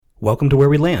Welcome to Where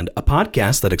We Land, a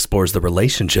podcast that explores the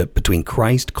relationship between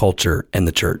Christ, culture, and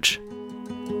the church.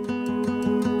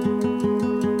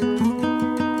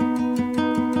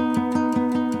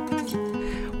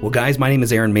 Well, guys, my name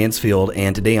is Aaron Mansfield,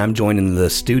 and today I'm joined in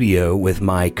the studio with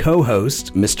my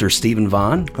co-host, Mr. Stephen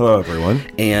Vaughn. Hello, everyone.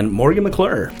 And Morgan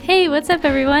McClure. Hey, what's up,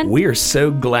 everyone? We are so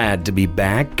glad to be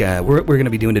back. What we're going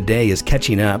to be doing today is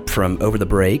catching up from over the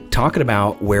break, talking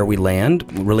about Where We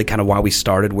Land, really kind of why we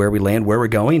started Where We Land, where we're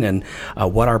going, and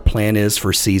what our plan is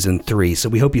for Season 3. So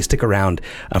we hope you stick around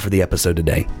for the episode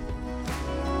today.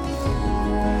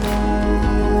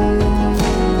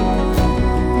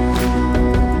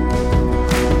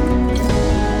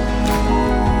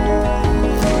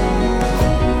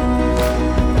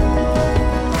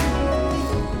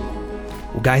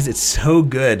 Guys, it's so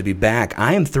good to be back.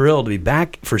 I am thrilled to be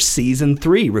back for Season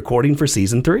 3, recording for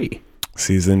Season 3.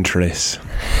 Season 3.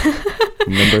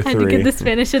 Number 3. Had to get the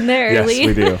Spanish in there early. Yes,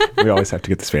 we do. We always have to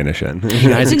get the Spanish in. You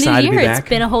guys excited to be back? It's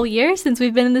been a whole year since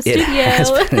we've been in the studio.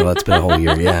 It's been a whole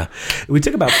year, yeah. We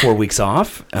took about 4 weeks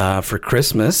off for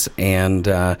Christmas, and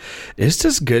it's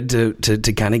just good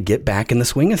to kind of get back in the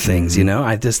swing of things, you know?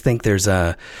 I just think there's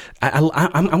I'm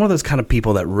one of those kind of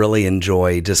people that really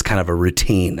enjoy just kind of a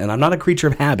routine, and I'm not a creature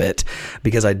of habit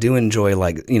because I do enjoy,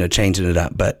 changing it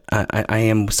up, but I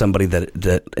am somebody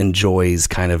that enjoys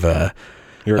kind of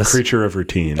You're a creature of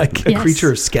routine. A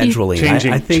creature of scheduling.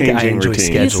 I think I enjoy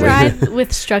routine. scheduling. You thrive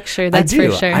with structure, that's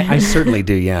for sure. I certainly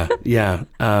do, yeah.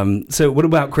 So what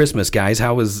about Christmas, guys?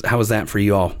 How was that for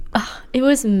you all? It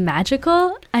was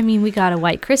magical. I mean, we got a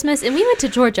white Christmas, and we went to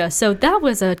Georgia, so that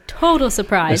was a total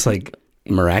surprise. It's like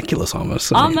miraculous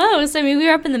almost. Almost. I mean, we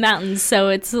were up in the mountains, so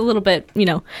it's a little bit,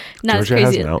 not Georgia as crazy.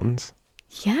 Georgia has mountains?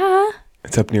 Yeah.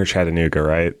 It's up near Chattanooga,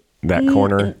 right? That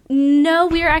corner? No,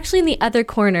 we are actually in the other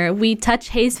corner. We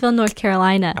touch Hayesville, North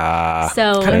Carolina.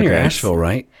 So kind of near Asheville,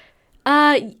 right?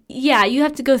 Yeah, you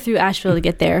have to go through Asheville to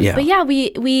get there. Yeah. But yeah,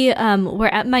 we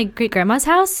were at my great grandma's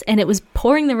house, and it was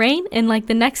pouring the rain, and like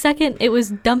the next second it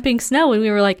was dumping snow, and we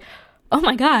were like, oh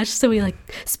my gosh. So we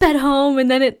sped home,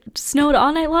 and then it snowed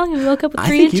all night long, and we woke up with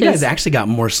 3 inches. I think you guys actually got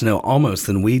more snow almost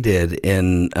than we did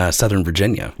in Southern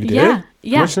Virginia. You did?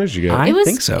 Yeah. How much snow did you get? I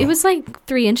think so. It was like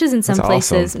 3 inches in some That's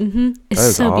places. awesome. Mm-hmm.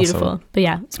 It's so awesome. beautiful. But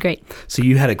yeah, it's great. So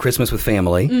you had a Christmas with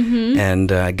family and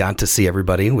got to see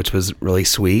everybody, which was really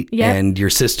sweet. Yep. And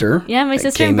your sister. Yeah, my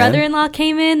sister and brother-in-law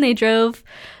came in. They drove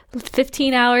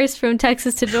 15 hours from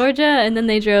Texas to Georgia, and then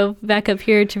they drove back up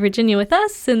here to Virginia with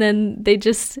us, and then they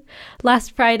just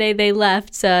last Friday they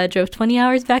left, drove 20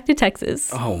 hours back to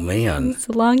Texas. Oh man, it's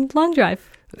a long drive.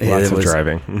 Lots of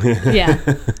driving. Yeah,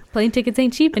 plane tickets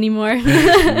ain't cheap anymore.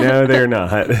 No, they're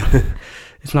not.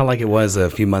 It's not like it was a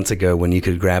few months ago when you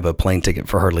could grab a plane ticket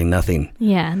for hardly nothing.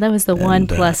 Yeah, that was the one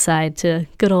plus side to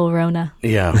good old Rona.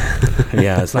 Yeah,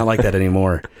 it's not like that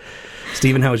anymore.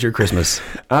 Stephen, how was your Christmas?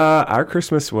 Our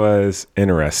Christmas was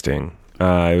interesting.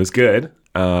 It was good.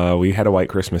 We had a white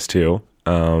Christmas too.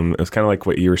 It was kind of like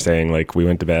what you were saying. Like we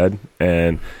went to bed,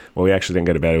 and we actually didn't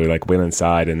go to bed. We went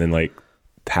inside, and then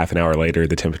half an hour later,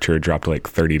 the temperature dropped to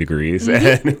 30 degrees,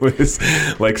 and it was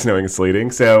snowing and sleeting.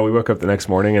 So we woke up the next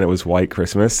morning, and it was white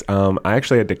Christmas. I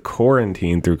actually had to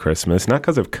quarantine through Christmas, not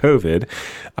because of COVID.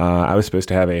 I was supposed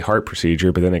to have a heart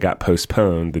procedure, but then it got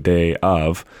postponed the day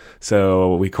of.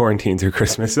 So we quarantined through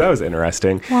Christmas. So that was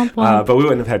interesting. Womp womp. But we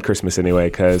wouldn't have had Christmas anyway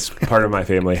because part of my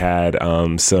family had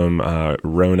some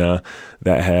Rona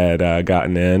that had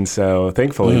gotten in. So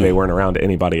thankfully they weren't around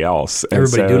anybody else. And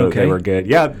everybody doing okay? They were good.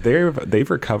 Yeah, they've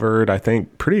recovered, I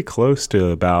think, pretty close to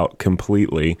about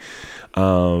completely.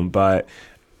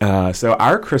 So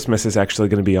our Christmas is actually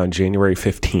going to be on January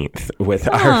 15th with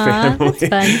our family. That's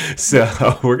fun.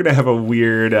 So we're going to have a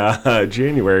weird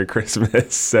January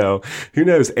Christmas. So who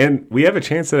knows? And we have a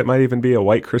chance that it might even be a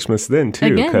white Christmas then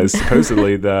too, because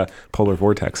supposedly the polar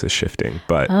vortex is shifting.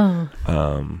 But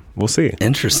we'll see.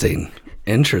 Interesting.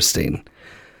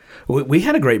 We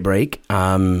had a great break.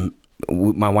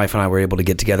 My wife and I were able to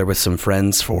get together with some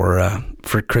friends for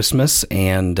Christmas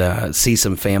and see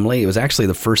some family. It was actually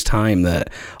the first time that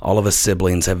all of us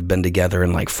siblings have been together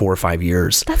in 4 or 5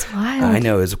 years. That's wild. I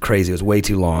know, it was crazy. It was way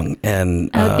too long.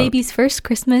 And baby's first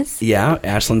Christmas. Yeah,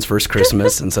 Ashlyn's first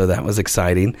Christmas, and so that was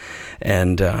exciting.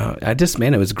 And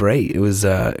it was great. It was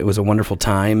a wonderful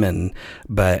time.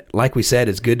 But like we said,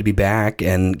 it's good to be back,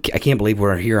 and I can't believe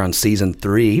we're here on Season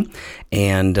 3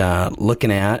 and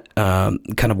looking at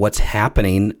kind of what's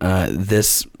happening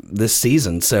this this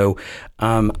season. So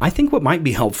I think what might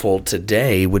be helpful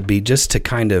today would be just to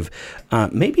kind of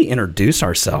maybe introduce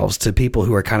ourselves to people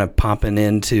who are kind of popping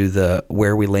into the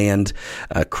Where We Land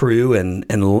crew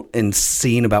and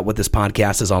seeing about what this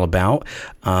podcast is all about.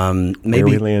 Maybe Where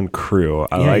We Land crew.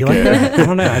 I like you it. That? I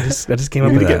don't know. I just came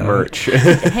up We with need to that. get merch.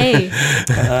 Hey,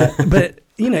 But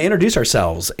introduce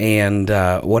ourselves and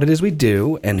what it is we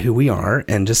do and who we are,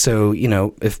 and just so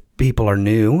if people are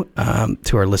new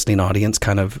to our listening audience,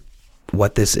 kind of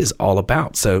what this is all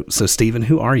about. So Stephen,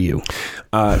 who are you?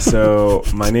 So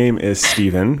my name is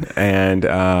Stephen, and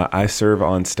I serve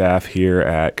on staff here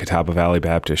at Catawba Valley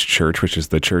Baptist Church, which is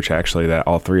the church actually that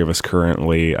all three of us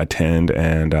currently attend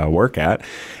and work at.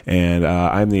 And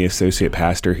I'm the associate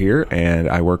pastor here, and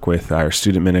I work with our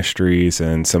student ministries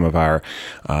and some of our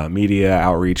media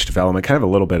outreach development, kind of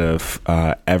a little bit of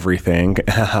everything.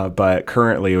 But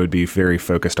currently it would be very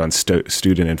focused on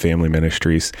student and family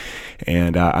ministries.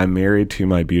 And I'm married to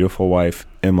my beautiful wife,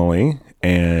 Emily,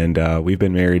 and we've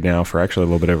been married now for actually a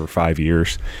little bit over 5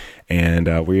 years.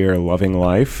 And we are loving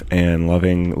life and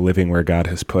loving living where God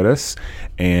has put us.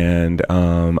 And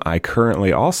I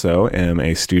currently also am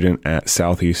a student at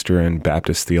Southeastern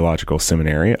Baptist Theological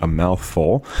Seminary, a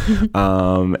mouthful.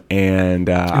 And what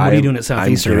are you doing at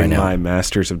Southeastern right now? I'm doing my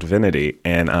Master's of Divinity,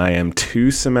 and I am 2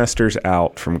 semesters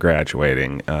out from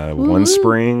graduating. One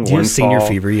spring, Do you one have senior fall.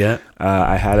 fever yet?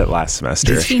 I had it last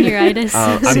semester. senioritis.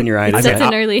 Senioritis. That's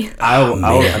an early.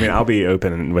 I'll be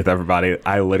open with everybody.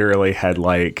 I literally had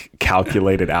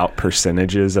calculated out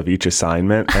percentages of each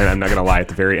assignment, and I'm not gonna lie, at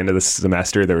the very end of the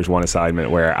semester there was one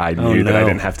assignment where I knew that I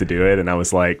didn't have to do it, and I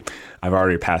was like, I've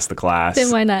already passed the class.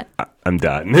 Then why not? I'm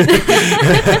done.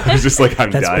 I was just like,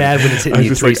 I'm That's done. bad when it's hitting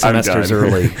you 3 semesters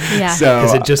early. Yeah. So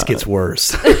Because it just gets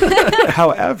worse.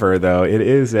 however, though, it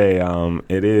is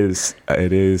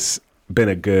been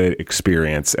a good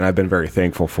experience, and I've been very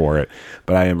thankful for it.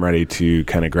 But I am ready to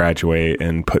kind of graduate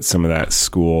and put some of that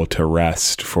school to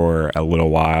rest for a little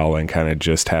while and kind of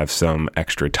just have some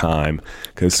extra time,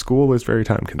 because school is very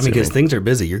time consuming. Because things are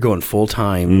busy. You're going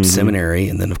full-time seminary,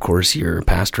 and then, of course, you're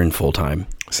pastoring full-time.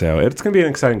 So it's going to be an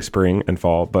exciting spring and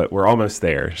fall, but we're almost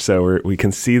there. So we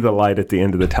can see the light at the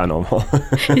end of the tunnel.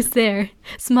 It's there.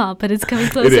 Small, but it's coming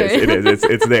closer. It is.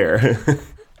 It's there.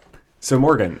 So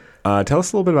Morgan, tell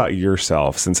us a little bit about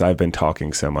yourself, since I've been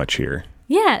talking so much here.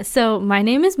 Yeah, so my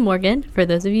name is Morgan, for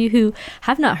those of you who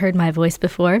have not heard my voice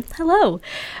before. Hello.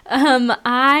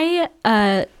 I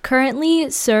currently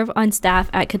serve on staff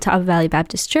at Catawba Valley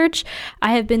Baptist Church.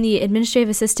 I have been the administrative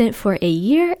assistant for 1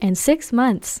 year and 6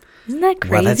 months. Isn't that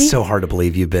crazy? Wow, that's so hard to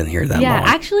believe you've been here that long. Yeah,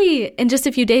 actually, in just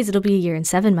a few days, it'll be 1 year and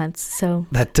 7 months. So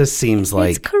That just seems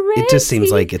like it just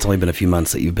seems like it's only been a few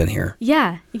months that you've been here.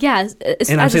 yeah.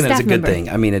 And I'm saying that's a good thing.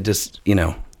 I mean, it just,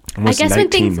 Almost I guess when 19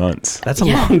 things- months. that's a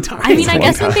long time. I mean, I long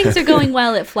guess when time. things are going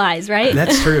well, it flies, right?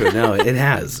 That's true. No, it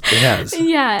has. It has.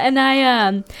 Yeah, and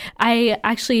I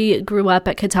actually grew up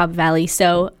at Catawba Valley,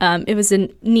 so it was a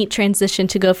neat transition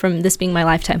to go from this being my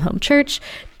lifetime home church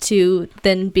to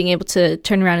then being able to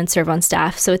turn around and serve on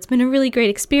staff. So it's been a really great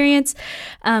experience.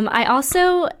 I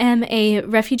also am a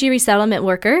refugee resettlement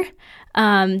worker.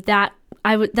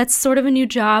 That's sort of a new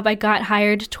job. I got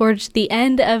hired towards the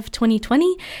end of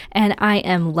 2020, and I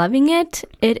am loving it.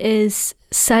 It is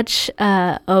such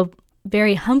a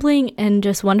very humbling and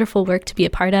just wonderful work to be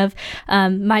a part of.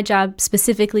 My job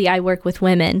specifically, I work with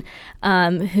women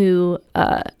who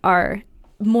are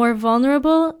more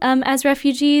vulnerable as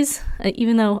refugees,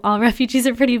 even though all refugees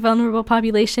are a pretty vulnerable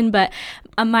population, but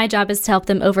my job is to help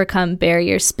them overcome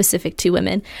barriers specific to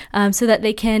women so that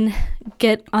they can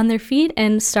get on their feet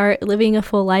and start living a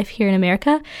full life here in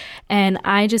America. And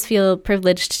I just feel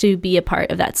privileged to be a part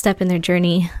of that step in their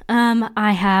journey.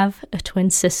 I have a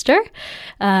twin sister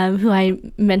who I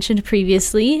mentioned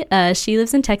previously. She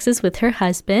lives in Texas with her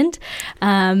husband,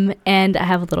 and I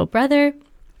have a little brother,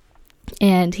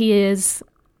 and he is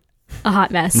a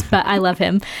hot mess, but I love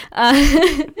him.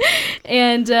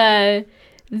 And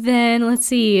then let's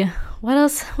see, what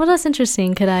else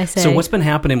interesting could I say? So what's been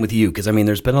happening with you? Because I mean,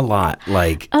 there's been a lot.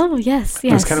 Oh yes.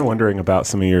 I was kind of wondering about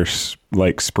some of your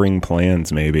spring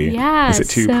plans. Maybe. Yeah. Is it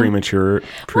too premature?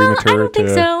 Well, I don't think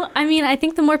so. I mean, I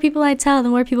think the more people I tell, the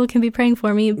more people can be praying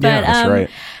for me. But that's right.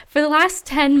 For the last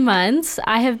 10 months,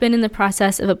 I have been in the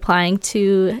process of applying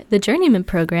to the Journeyman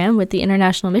program with the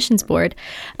International Missions Board.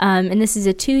 And this is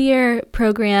a 2-year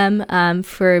program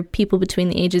for people between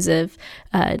the ages of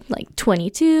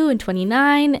 22 and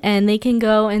 29, and they can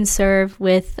go and serve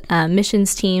with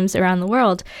missions teams around the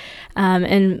world.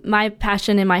 And my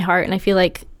passion in my heart, and I feel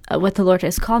like what the Lord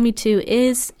has called me to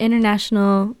is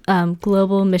international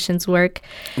global missions work.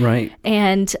 Right.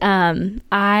 And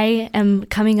I am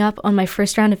coming up on my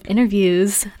first round of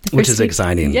interviews. Which is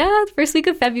exciting. Yeah, the first week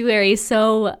of February.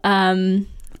 So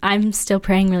I'm still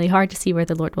praying really hard to see where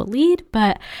the Lord will lead,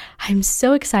 but I'm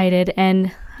so excited.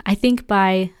 And I think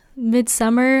by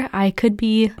midsummer, I could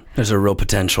be... There's a real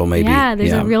potential, maybe. Yeah,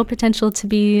 there's a real potential to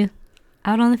be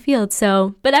out on the field.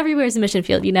 So, but everywhere is a mission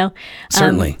field, you know?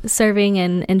 Certainly. Serving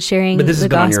and sharing the gospel. But this has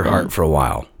been on your heart for a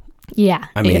while. Yeah.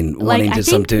 I mean, wanting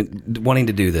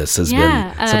to do this has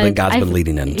been something God's been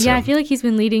leading in. So. Yeah, I feel like he's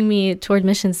been leading me toward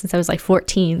missions since I was like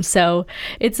 14. So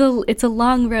it's a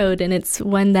long road, and it's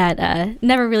one that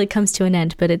never really comes to an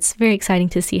end, but it's very exciting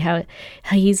to see how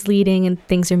he's leading and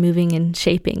things are moving and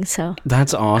shaping. So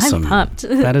that's awesome. I'm pumped.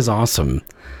 That is awesome.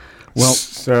 Well,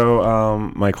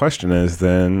 so my question is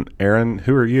then, Aaron,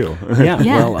 who are you?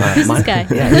 Well, who's this guy?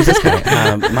 Yeah, who's this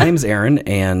guy? My name's Aaron,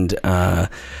 and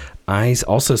I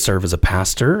also serve as a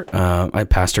pastor. I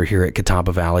pastor here at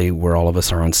Catawba Valley, where all of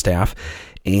us are on staff.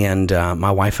 And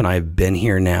my wife and I have been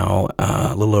here now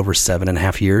a little over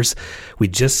 7.5 years. We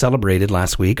just celebrated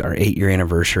last week our 8-year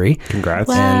anniversary. Congrats!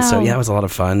 Wow. And so it was a lot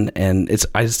of fun. And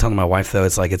I just told my wife though,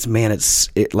 I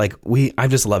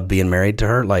just love being married to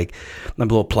her. Like, I'm a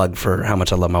little plug for how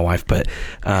much I love my wife, but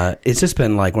it's just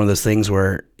been like one of those things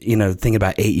where, thinking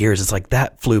about 8 years, it's like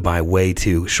that flew by way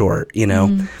too short,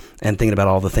 and thinking about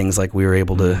all the things like we were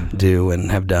able to do and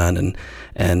have done.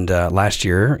 And last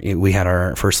year we had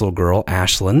our first little girl,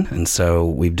 Ashlyn. And so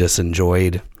we've just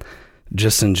enjoyed,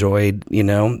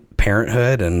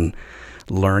 parenthood and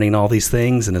learning all these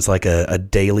things. And it's like a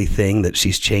daily thing that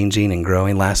she's changing and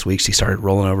growing. Last week she started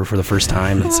rolling over for the first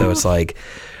time. And so it's like,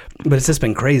 but it's just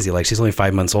been crazy. Like, she's only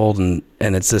 5 months old, and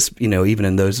it's just, even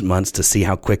in those months, to see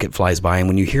how quick it flies by. And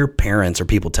when you hear parents or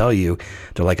people tell you,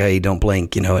 they're like, hey, don't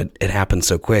blink, it happens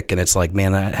so quick. And it's like,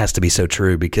 man, that has to be so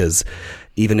true, because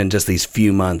even in just these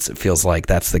few months, it feels like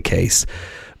that's the case.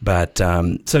 But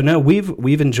so no,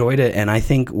 we've enjoyed it, and I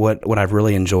think what I've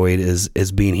really enjoyed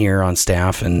is being here on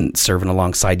staff and serving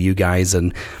alongside you guys.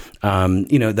 And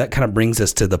that kind of brings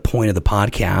us to the point of the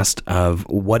podcast of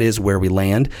what is Where We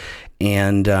Land.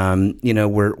 And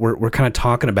we're kind of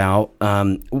talking about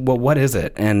what is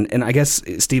it? And I guess,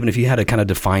 Stephen, if you had to kind of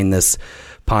define this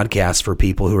podcast for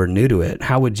people who are new to it,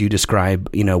 how would you describe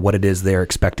what it is they're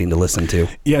expecting to listen to?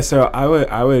 Yeah, so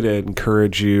I would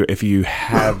encourage you, if you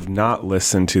have not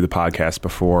listened to the podcast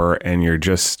before and you're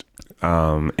just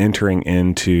entering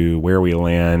into Where We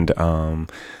Land,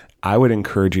 I would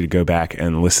encourage you to go back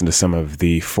and listen to some of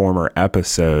the former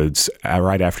episodes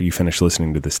right after you finish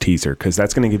listening to this teaser, because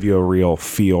that's going to give you a real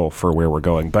feel for where we're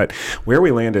going. But Where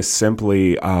We Land is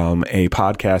simply a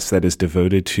podcast that is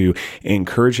devoted to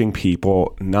encouraging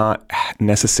people, not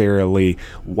necessarily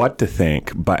what to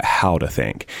think, but how to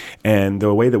think. And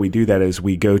the way that we do that is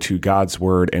we go to God's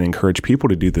Word and encourage people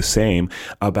to do the same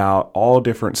about all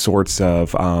different sorts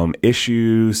of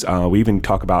issues. We even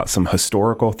talk about some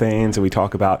historical things, and we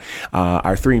talk about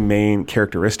our three main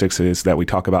characteristics is that we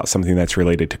talk about something that's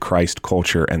related to Christ,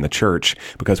 culture, and the church,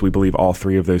 because we believe all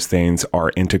three of those things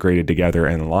are integrated together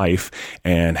in life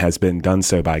and has been done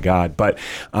so by God. But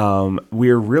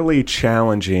we're really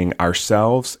challenging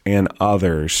ourselves and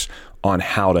others on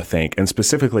how to think, and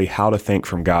specifically how to think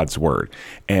from God's Word.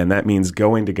 And that means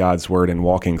going to God's Word and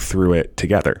walking through it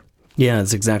together. Yeah,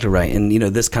 that's exactly right. And,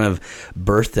 this kind of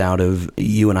birthed out of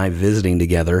you and I visiting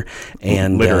together.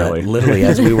 And literally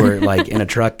as we were like in a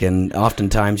truck, and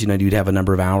oftentimes, you'd have a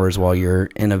number of hours while you're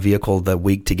in a vehicle the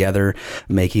week together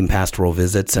making pastoral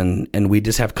visits. And we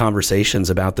just have conversations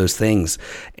about those things.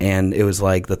 And it was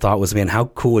like, the thought was, man, how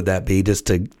cool would that be just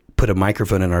to put a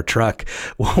microphone in our truck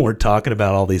while we're talking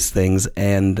about all these things.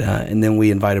 And then we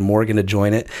invited Morgan to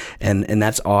join it. And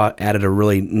that's added a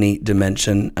really neat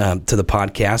dimension to the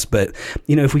podcast. But,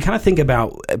 if we kind of think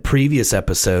about previous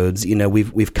episodes,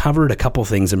 we've covered a couple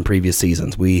things in previous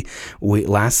seasons. We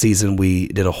last season, we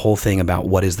did a whole thing about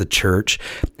what is the church.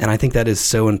 And I think that is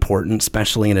so important,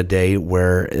 especially in a day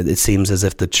where it seems as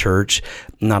if the church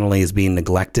not only is being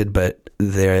neglected, but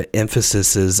the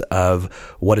emphasis of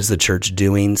what is the church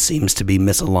doing seems to be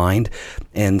misaligned.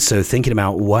 And so thinking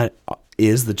about what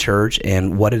is the church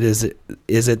and what it is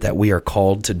it that we are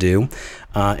called to do.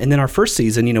 And then our first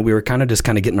season, we were kind of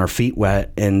getting our feet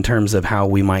wet in terms of how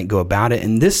we might go about it.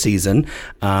 And this season,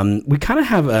 we kind of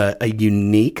have a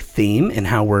unique theme in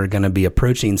how we're going to be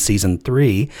approaching season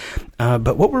 3.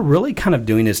 But what we're really kind of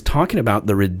doing is talking about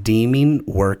the redeeming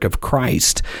work of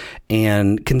Christ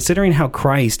and considering how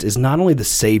Christ is not only the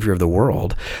Savior of the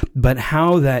world, but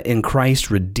how that in Christ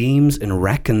redeems and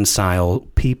reconciles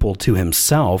people to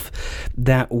himself,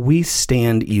 that we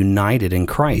stand united in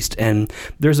Christ. And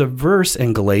there's a verse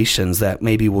in Galatians that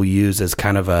maybe we'll use as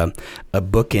kind of a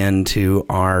bookend to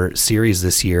our series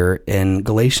this year. In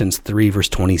Galatians 3, verse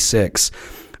 26,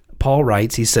 Paul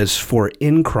writes, he says, "For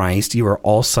in Christ you are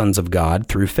all sons of God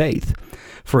through faith.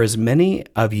 For as many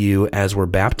of you as were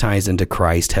baptized into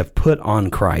Christ have put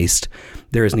on Christ.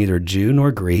 There is neither Jew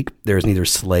nor Greek, there is neither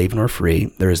slave nor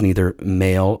free, there is neither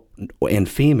male and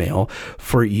female,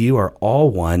 for you are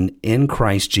all one in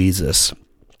Christ Jesus.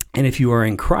 And if you are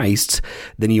in Christ,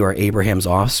 then you are Abraham's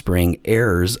offspring,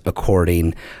 heirs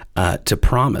according to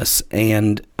promise."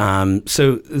 And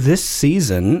so this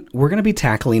season, we're going to be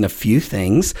tackling a few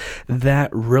things that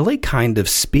really kind of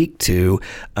speak to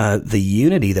the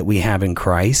unity that we have in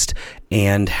Christ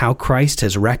and how Christ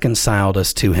has reconciled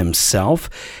us to himself.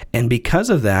 And because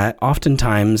of that,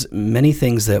 oftentimes many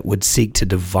things that would seek to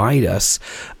divide us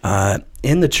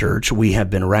in the church, we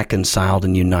have been reconciled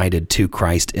and united to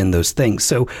Christ in those things.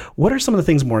 So what are some of the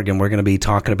things, Morgan, we're going to be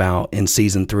talking about in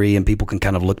season 3 and people can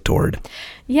kind of look toward?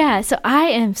 Yeah, so I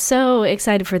am so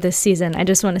excited for this season. I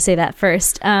just want to say that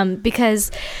first, because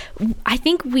I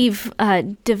think we've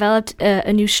developed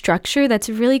a new structure that's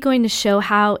really going to show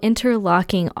how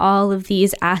interlocking all of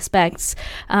these aspects,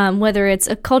 whether it's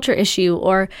a culture issue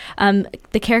or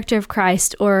the character of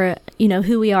Christ or,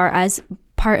 who we are as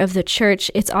part of the church,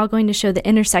 it's all going to show the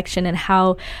intersection and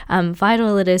how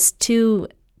vital it is to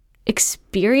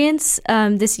experience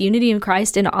this unity in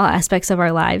Christ in all aspects of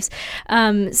our lives.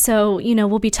 So,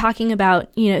 we'll be talking about,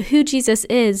 who Jesus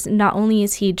is. Not only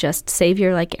is he just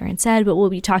Savior, like Aaron said, but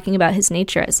we'll be talking about his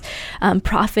nature as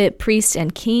prophet, priest,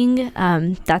 and king.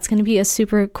 That's going to be a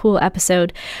super cool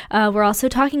episode. We're also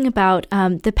talking about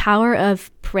the power of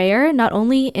prayer, not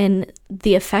only in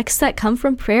the effects that come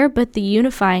from prayer, but the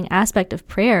unifying aspect of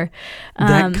prayer.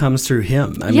 That comes through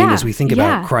him. I mean, as we think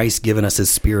about Christ giving us his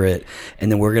Spirit, and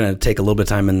then we're going to take a little bit of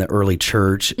time in the early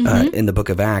church in the book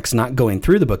of Acts, not going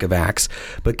through the book of Acts,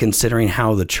 but considering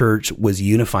how the church was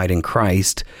unified in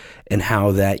Christ and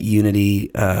how that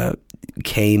unity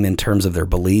came in terms of their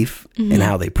belief and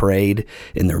how they prayed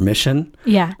in their mission.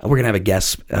 Yeah. We're going to have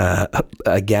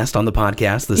a guest on the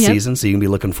podcast this season, so you can be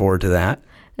looking forward to that.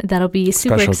 That'll be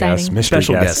super exciting.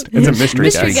 Special guest. It's a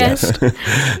mystery guest.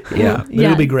 Yeah, but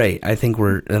it'll be great. I think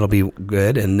it'll be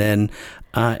good. And then,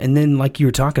 like you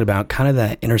were talking about, kind of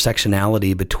that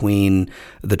intersectionality between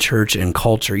the church and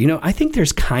culture. I think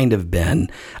there's kind of been,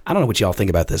 I don't know what y'all think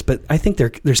about this, but I think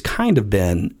there's kind of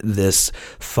been this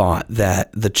thought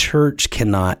that the church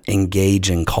cannot engage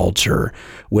in culture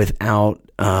without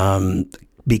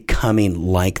becoming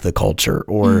like the culture,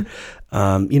 or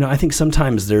I think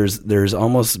sometimes there's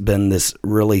almost been this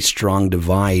really strong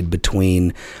divide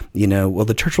between,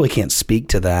 the church really can't speak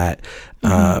to that.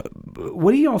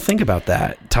 What do you all think about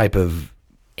that type of?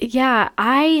 Yeah,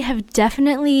 I have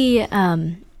definitely,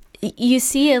 you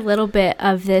see a little bit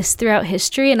of this throughout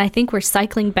history, and I think we're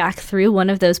cycling back through one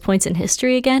of those points in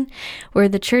history again, where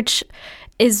the church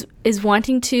is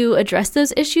wanting to address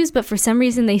those issues, but for some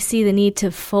reason they see the need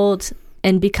to fold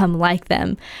and become like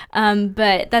them.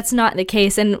 But that's not the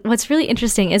case. And what's really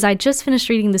interesting is I just finished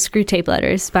reading the Screwtape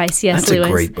Letters by C.S. Lewis. That's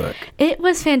a great book. It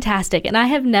was fantastic. And I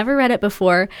have never read it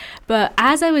before. But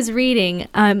as I was reading,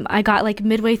 I got like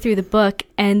midway through the book,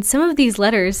 and some of these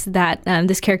letters that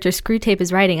this character Screwtape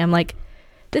is writing, I'm like,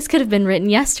 this could have been written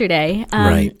yesterday.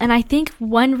 Right. And I think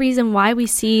one reason why we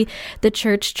see the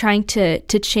church trying to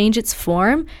change its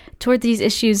form toward these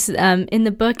issues, in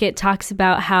the book, it talks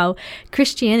about how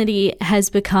Christianity has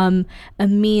become a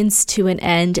means to an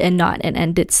end and not an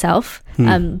end itself,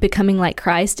 becoming like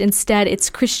Christ. Instead, it's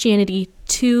Christianity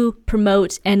to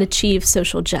promote and achieve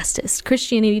social justice,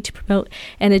 Christianity to promote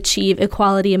and achieve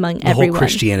equality among everyone. Whole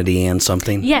Christianity and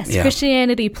something. Yes, yeah.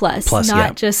 Christianity plus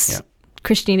not just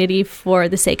Christianity for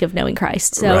the sake of knowing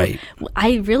Christ. So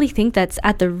I really think that's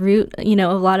at the root, a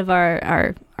lot of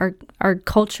our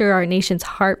culture, our nation's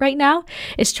heart right now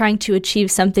is trying to achieve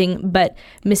something, but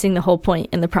missing the whole point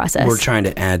in the process. We're trying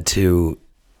to add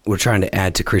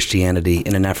to Christianity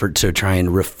in an effort to try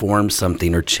and reform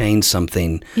something or change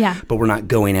something. Yeah. But we're not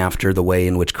going after the way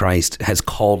in which Christ has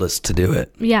called us to do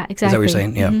it. Yeah, exactly. Is that what you're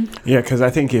saying? Yeah. Mm-hmm. Yeah, because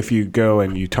I think if you go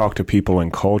and you talk to people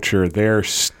in culture, their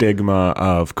stigma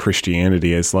of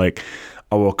Christianity is like,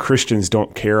 oh, well, Christians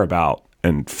don't care about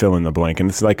and fill in the blank. And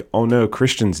it's like, oh no,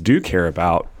 Christians do care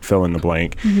about fill in the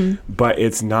blank, but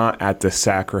it's not at the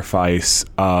sacrifice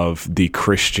of the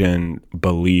Christian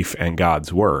belief and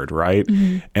God's word, right?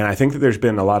 And I think that there's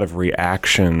been a lot of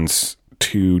reactions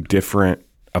to different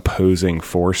opposing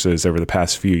forces over the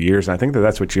past few years. And I think that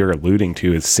that's what you're alluding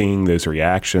to, is seeing those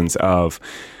reactions of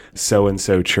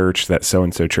so-and-so church that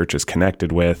so-and-so church is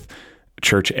connected with.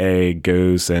 Church A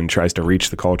goes and tries to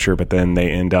reach the culture, but then they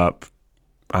end up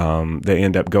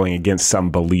going against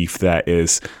some belief that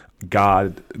is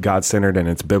God-centered and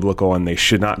it's biblical, and they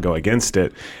should not go against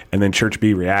it. And then Church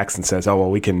B reacts and says, oh,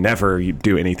 well, we can never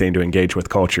do anything to engage with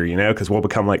culture, because we'll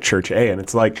become like Church A. And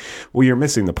it's like, well, you're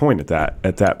missing the point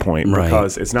at that point, right?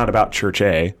 Because it's not about Church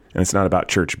A and it's not about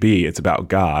Church B. It's about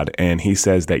God. And he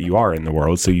says that you are in the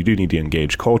world, so you do need to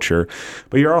engage culture,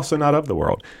 but you're also not of the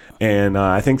world. And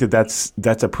I think that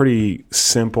that's a pretty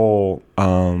simple.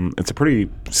 It's a pretty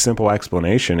simple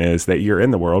explanation, is that you're in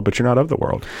the world, but you're not of the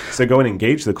world. So go and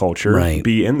engage the culture, right.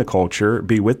 Be in the culture,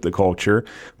 be with the culture,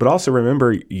 but also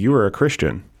remember you are a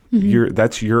Christian.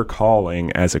 That's your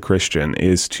calling as a Christian,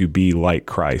 is to be like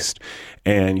Christ.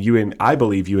 And I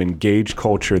believe you engage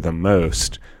culture the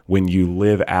most when you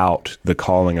live out the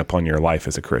calling upon your life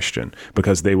as a Christian,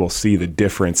 because they will see the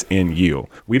difference in you.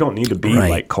 We don't need to be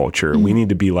like culture. We need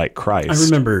to be like Christ. I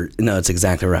remember, no, it's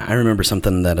exactly right. I remember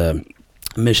something that a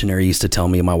missionary used to tell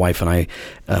me. My wife and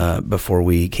I, before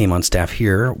we came on staff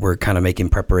here, were kind of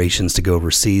making preparations to go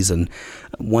overseas. And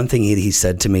one thing he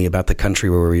said to me about the country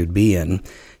where we would be in,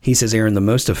 he says, Aaron, the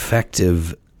most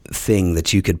effective thing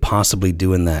that you could possibly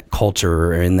do in that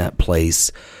culture or in that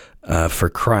place for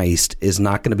Christ is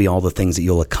not going to be all the things that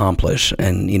you'll accomplish,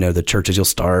 and the churches you'll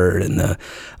start, and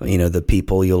the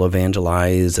people you'll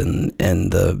evangelize, and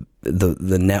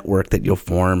the network that you'll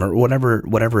form, or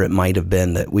whatever it might have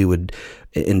been that we would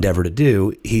endeavor to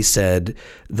do. He said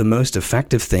the most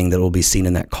effective thing that will be seen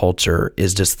in that culture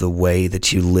is just the way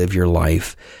that you live your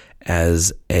life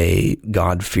as a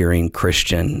God-fearing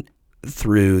Christian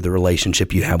through the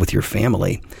relationship you have with your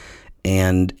family.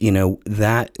 And,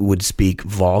 that would speak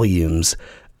volumes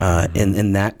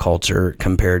in that culture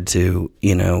compared to,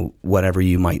 whatever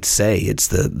you might say. It's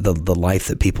the life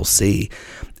that people see.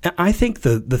 I think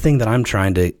the thing that I'm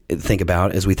trying to think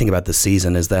about as we think about the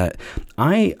season is that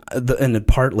and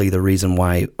partly the reason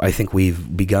why I think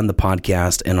we've begun the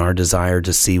podcast and our desire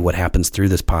to see what happens through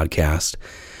this podcast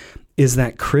is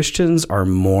that Christians are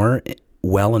more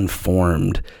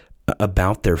well-informed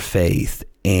about their faith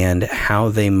and how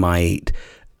they might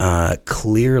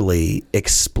clearly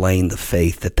explain the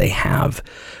faith that they have.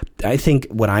 I think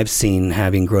what I've seen,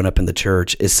 having grown up in the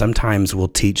church, is sometimes we'll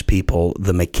teach people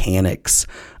the mechanics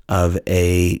of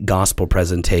a gospel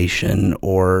presentation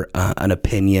or an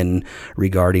opinion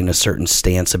regarding a certain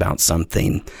stance about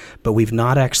something, but we've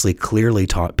not actually clearly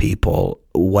taught people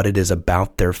what it is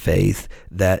about their faith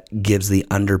that gives the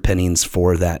underpinnings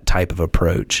for that type of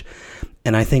approach.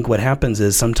 And I think what happens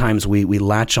is sometimes we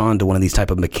latch on to one of these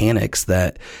type of mechanics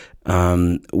that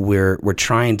we're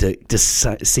trying to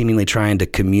seemingly trying to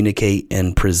communicate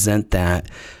and present that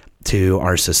to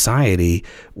our society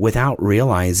without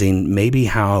realizing maybe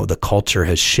how the culture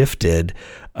has shifted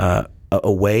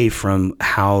away from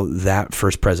how that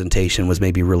first presentation was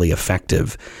maybe really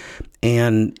effective.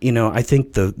 And I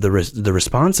think the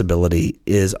responsibility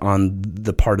is on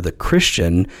the part of the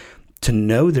Christian to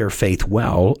know their faith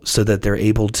well so that they're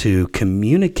able to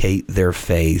communicate their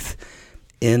faith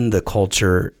in the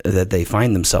culture that they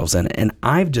find themselves in. And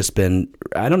I've just been,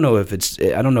 I don't know,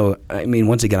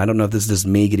 once again, I don't know if this is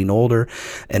me getting older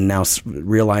and now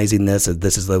realizing this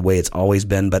is the way it's always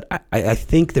been, but I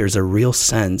think there's a real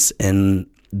sense in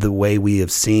the way we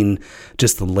have seen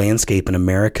just the landscape in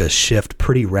America shift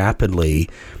pretty rapidly,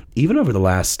 even over the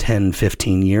last 10,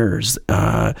 15 years,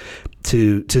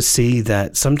 to see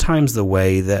that sometimes the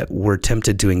way that we're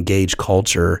tempted to engage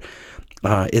culture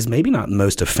is maybe not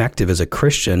most effective as a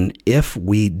Christian if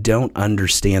we don't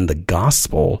understand the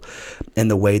gospel and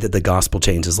the way that the gospel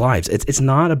changes lives. It's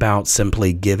not about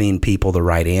simply giving people the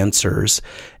right answers.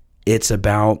 It's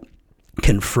about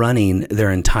confronting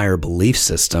their entire belief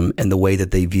system and the way that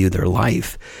they view their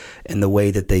life and the way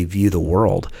that they view the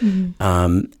world.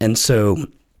 Mm-hmm. And so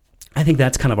I think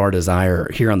that's kind of our desire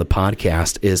here on the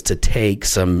podcast, is to take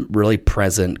some really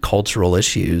present cultural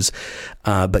issues,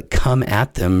 but come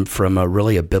at them from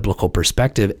a biblical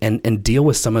perspective and deal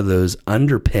with some of those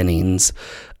underpinnings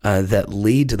that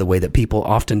lead to the way that people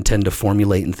often tend to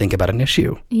formulate and think about an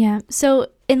issue. Yeah. So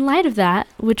in light of that,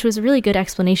 which was a really good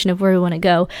explanation of where we want to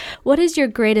go, what is your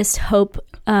greatest hope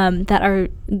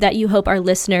that you hope our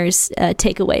listeners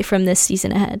take away from this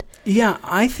season ahead? Yeah,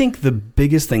 I think the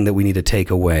biggest thing that we need to take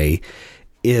away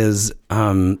is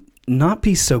not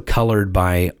be so colored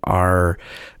by our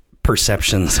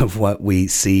perceptions of what we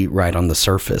see right on the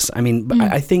surface. I mean,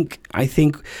 I think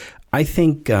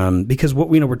because what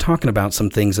we're talking about some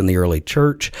things in the early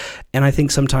church, and I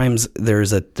think sometimes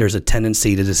there's a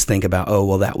tendency to just think about, oh,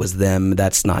 well, that was them,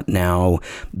 that's not now,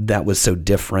 that was so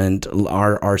different.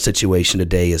 Our situation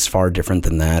today is far different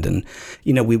than that, and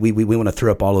we want to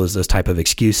throw up all those type of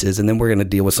excuses, and then we're going to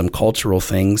deal with some cultural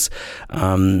things.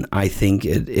 I think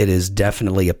it is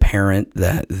definitely apparent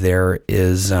that there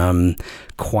is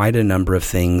quite a number of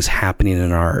things happening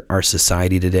in our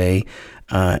society today.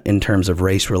 In terms of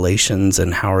race relations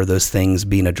and how are those things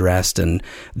being addressed, and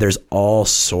there's all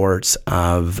sorts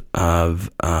of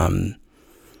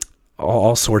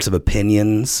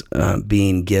opinions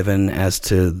being given as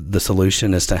to the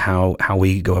solution as to how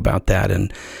we go about that,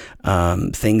 and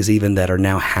things even that are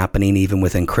now happening even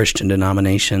within Christian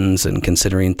denominations, and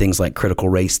considering things like critical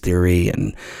race theory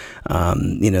and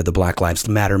the Black Lives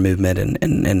Matter movement,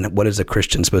 and what is a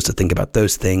Christian supposed to think about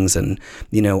those things. And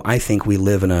I think we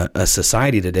live in a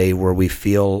society today where we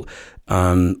feel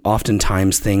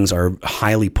oftentimes things are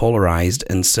highly polarized,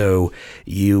 and so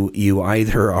you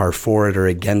either are for it or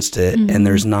against it, and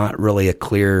there's not really a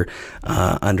clear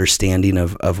understanding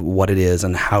of what it is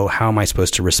and how am I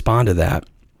supposed to respond to that.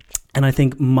 And I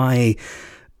think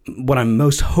what I'm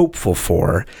most hopeful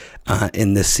for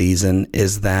in this season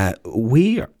is that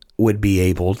we would be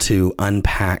able to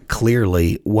unpack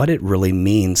clearly what it really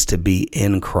means to be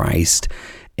in Christ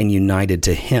and united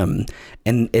to Him.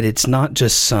 And it's not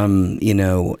just some,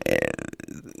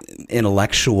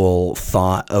 intellectual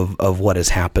thought of what has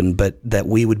happened, but that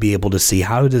we would be able to see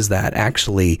how does that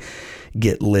actually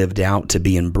get lived out to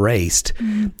be embraced.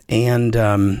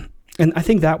 And I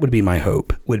think that would be my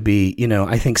hope, would be,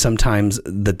 I think sometimes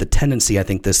the tendency, I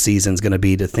think this season is going to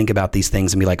be to think about these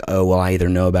things and be like, oh, well, I either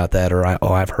know about that or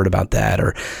I've heard about that,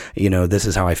 or, this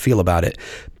is how I feel about it.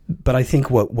 But I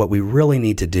think what we really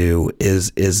need to do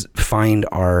is find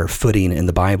our footing in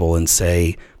the Bible and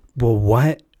say, well,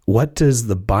 what does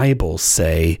the Bible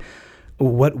say?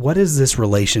 What does this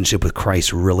relationship with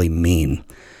Christ really mean?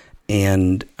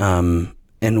 And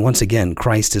once again,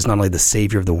 Christ is not only the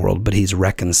Savior of the world, but He's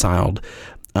reconciled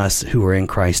us who are in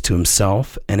Christ to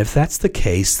Himself. And if that's the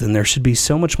case, then there should be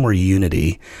so much more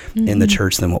unity in the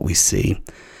church than what we see.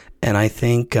 And I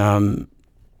think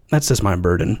that's just my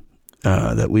burden,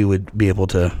 that we would be able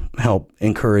to help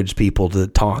encourage people to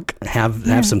talk,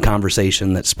 have some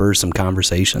conversation that spurs some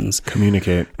conversations.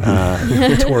 Communicate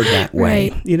toward that way.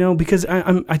 Right. Because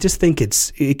I just think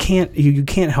you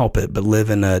can't help it but live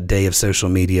in a day of social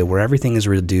media where everything is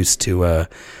reduced to a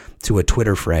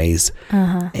Twitter phrase.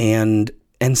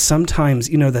 And sometimes,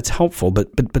 that's helpful,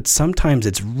 but sometimes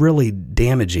it's really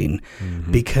damaging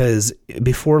because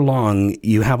before long,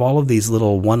 you have all of these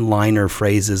little one-liner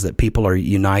phrases that people are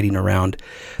uniting around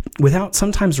without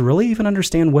sometimes really even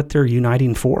understand what they're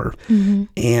uniting for.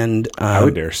 And I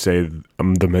would dare say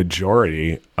the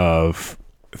majority of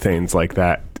things like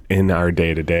that in our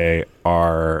day-to-day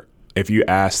are, if you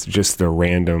ask just the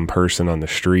random person on the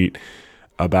street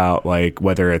about like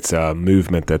whether it's a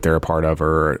movement that they're a part of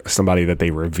or somebody that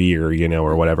they revere,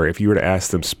 or whatever, if you were to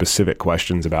ask them specific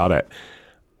questions about it,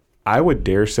 I would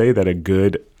dare say that a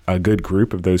good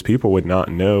group of those people would not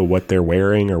know what they're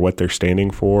wearing or what they're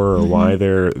standing for or why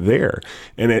they're there.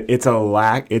 And we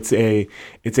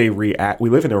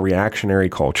live in a reactionary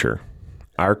culture.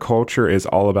 Our culture is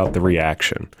all about the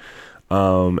reaction.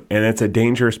 And it's a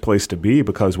dangerous place to be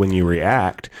because when you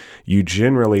react, you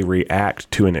generally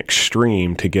react to an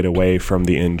extreme to get away from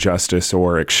the injustice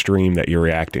or extreme that you're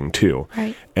reacting to.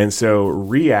 Right. And so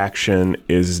reaction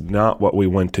is not what we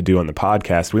want to do on the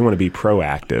podcast. We want to be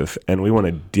proactive, and we want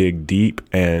to dig deep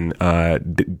and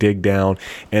dig down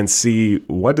and see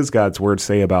what does God's word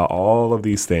say about all of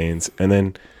these things, and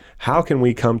then how can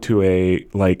we come to a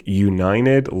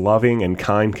united, loving, and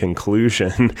kind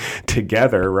conclusion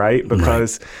together, right?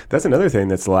 Because that's another thing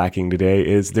that's lacking today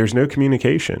is there's no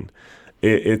communication.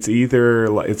 It's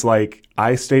like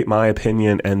I state my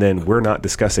opinion and then we're not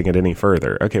discussing it any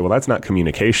further. Okay, well, that's not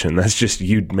communication. That's just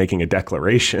you making a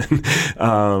declaration.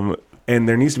 And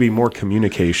there needs to be more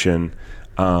communication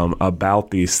about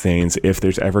these things if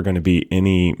there's ever going to be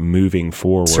any moving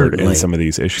forward in some of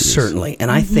these issues. Certainly.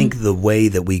 And I think the way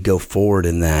that we go forward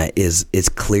in that is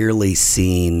clearly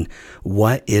seeing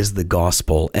what is the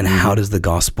gospel and how does the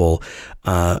gospel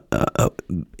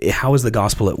how is the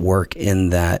gospel at work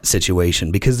in that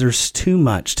situation? Because there's too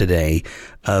much today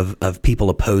of people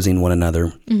opposing one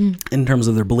another in terms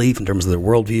of their belief, in terms of their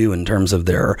worldview, in terms of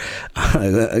their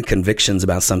convictions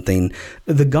about something.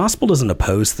 The gospel doesn't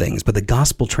oppose things, but the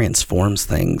gospel transforms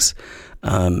things.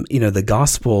 The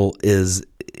gospel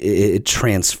it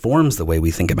transforms the way we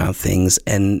think about things,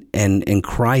 and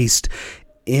Christ,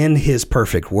 in his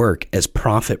perfect work as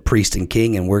prophet, priest, and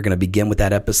king. And we're going to begin with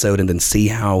that episode and then see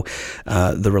how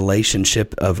the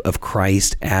relationship of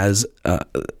Christ as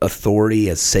authority,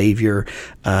 as savior,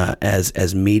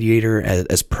 as mediator,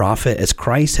 as prophet, as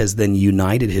Christ has then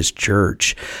united his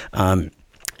church. And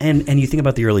you think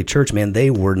about the early church, man, they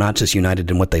were not just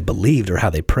united in what they believed or how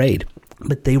they prayed,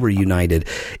 but they were united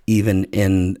even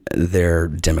in their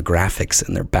demographics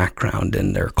and their background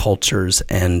and their cultures,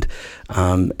 and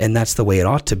that's the way it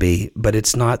ought to be. But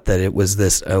it's not that it was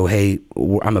this, oh, hey,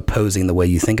 I'm opposing the way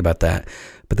you think about that.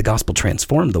 But the gospel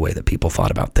transformed the way that people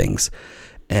thought about things.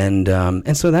 And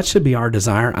so that should be our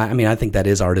desire. I think that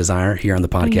is our desire here on the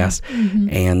podcast.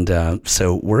 And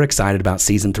so we're excited about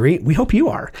season 3. We hope you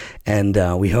are. And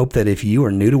we hope that if you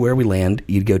are new to Where We Land,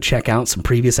 you'd go check out some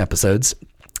previous episodes,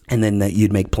 and then that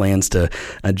you'd make plans to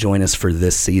join us for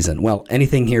this season. Well,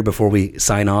 anything here before we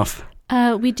sign off?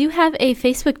 We do have a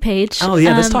Facebook page. Oh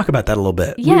yeah, let's talk about that a little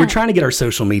bit. Yeah. We were trying to get our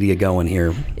social media going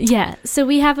here. Yeah, so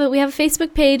we have a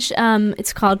Facebook page.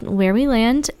 It's called Where We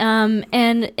Land.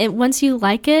 Once you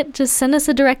like it, just send us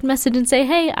a direct message and say,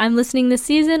 "Hey, I'm listening this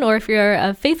season." Or if you're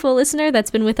a faithful listener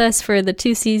that's been with us for the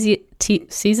 2 seasons.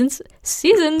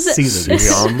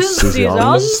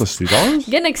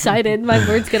 Getting excited. My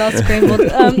words get all scrambled.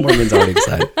 Morgan's already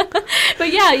excited.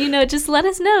 But yeah, just let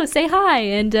us know. Say hi.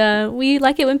 And we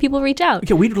like it when people reach out.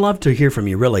 Yeah, we'd love to hear from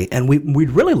you, really. And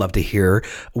we'd really love to hear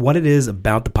what it is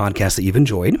about the podcast that you've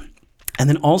enjoyed. And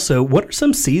then also, what are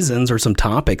some seasons or some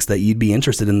topics that you'd be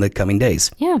interested in the coming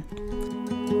days? Yeah.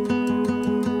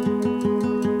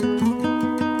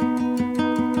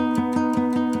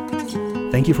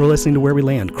 Thank you for listening to Where We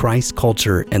Land, Christ,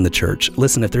 Culture, and the Church.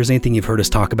 Listen, if there's anything you've heard us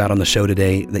talk about on the show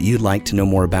today that you'd like to know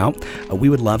more about, we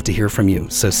would love to hear from you.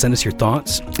 So send us your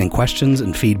thoughts and questions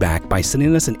and feedback by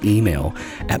sending us an email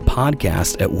at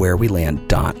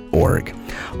podcast@whereweland.org.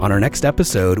 On our next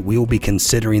episode, we will be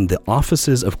considering the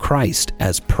offices of Christ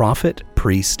as prophet,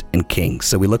 priest, and king.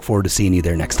 So we look forward to seeing you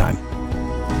there next time.